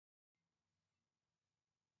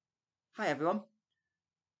Hi everyone.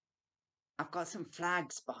 I've got some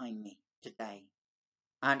flags behind me today.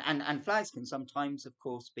 And flags can sometimes, of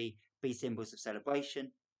course, be symbols of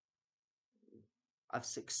celebration, of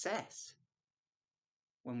success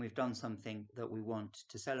when we've done something that we want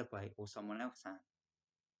to celebrate or someone else has.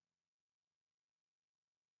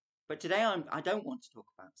 But today I don't want to talk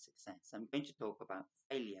about success. I'm going to talk about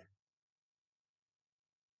failure.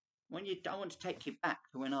 I want to take you back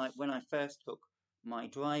to when I first took my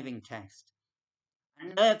driving test.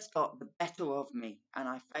 And nerves got the better of me and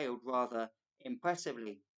I failed rather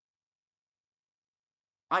impressively.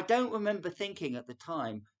 I don't remember thinking at the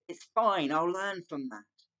time, it's fine, I'll learn from that.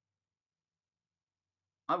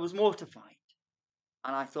 I was mortified,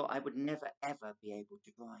 and I thought I would never ever be able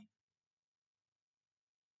to drive.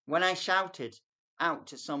 When I shouted out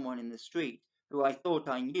to someone in the street who I thought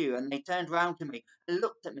I knew, and they turned round to me and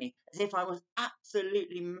looked at me as if I was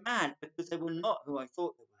absolutely mad because they were not who I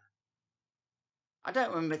thought they were. I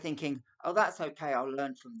don't remember thinking, oh, that's okay, I'll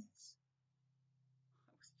learn from this.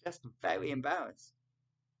 I was just very embarrassed.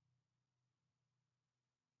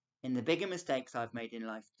 In the bigger mistakes I've made in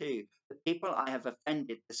life too, the people I have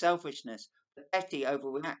offended, the selfishness, the petty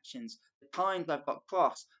overreactions, the times I've got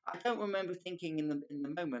cross, I don't remember thinking in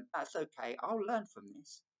the moment, that's okay, I'll learn from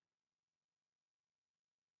this.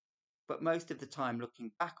 But most of the time,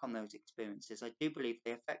 looking back on those experiences, I do believe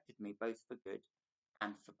they affected me both for good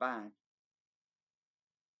and for bad.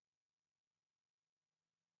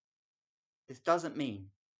 This doesn't mean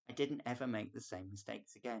I didn't ever make the same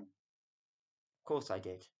mistakes again. Of course I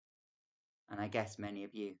did. And I guess many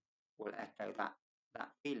of you will echo that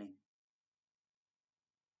feeling.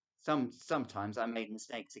 Sometimes I made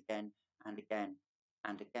mistakes again and again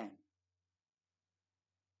and again.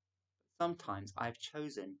 Sometimes I've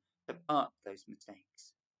chosen to park those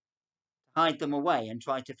mistakes, to hide them away and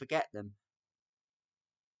try to forget them.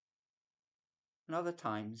 And other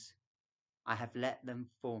times I have let them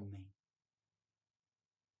form me.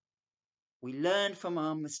 We learn from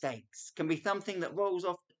our mistakes can be something that rolls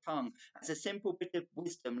off the tongue as a simple bit of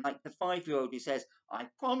wisdom, like the 5-year-old who says, I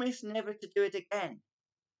promise never to do it again.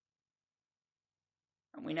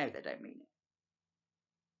 And we know they don't mean it,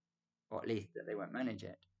 or at least that they won't manage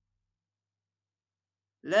it.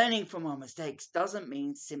 Learning from our mistakes doesn't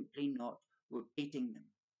mean simply not repeating them.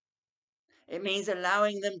 It means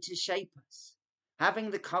allowing them to shape us,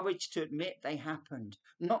 having the courage to admit they happened,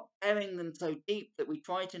 not burying them so deep that we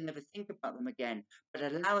try to never think about them again, but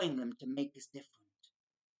allowing them to make us different.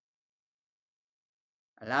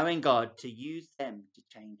 Allowing God to use them to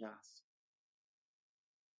change us.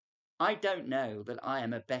 I don't know that I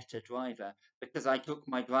am a better driver because I took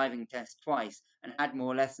my driving test twice and had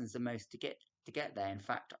more lessons than most to get there. In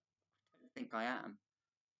fact, I don't think I am.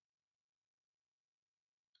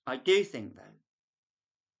 I do think, though,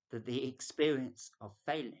 that the experience of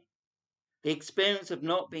failing, the experience of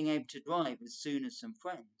not being able to drive as soon as some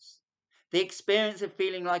friends, the experience of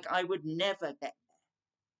feeling like I would never get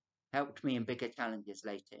there, helped me in bigger challenges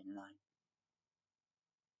later in life.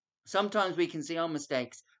 Sometimes we can see our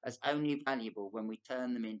mistakes as only valuable when we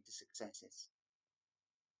turn them into successes.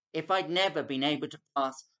 If I'd never been able to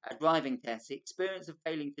pass a driving test, the experience of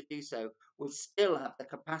failing to do so would still have the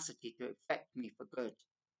capacity to affect me for good.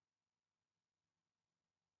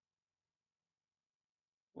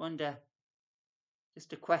 Wonder,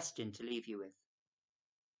 just a question to leave you with.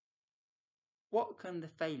 What can the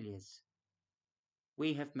failures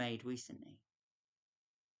we have made recently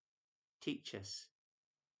teach us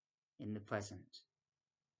in the present?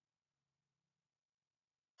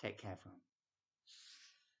 Take care, everyone.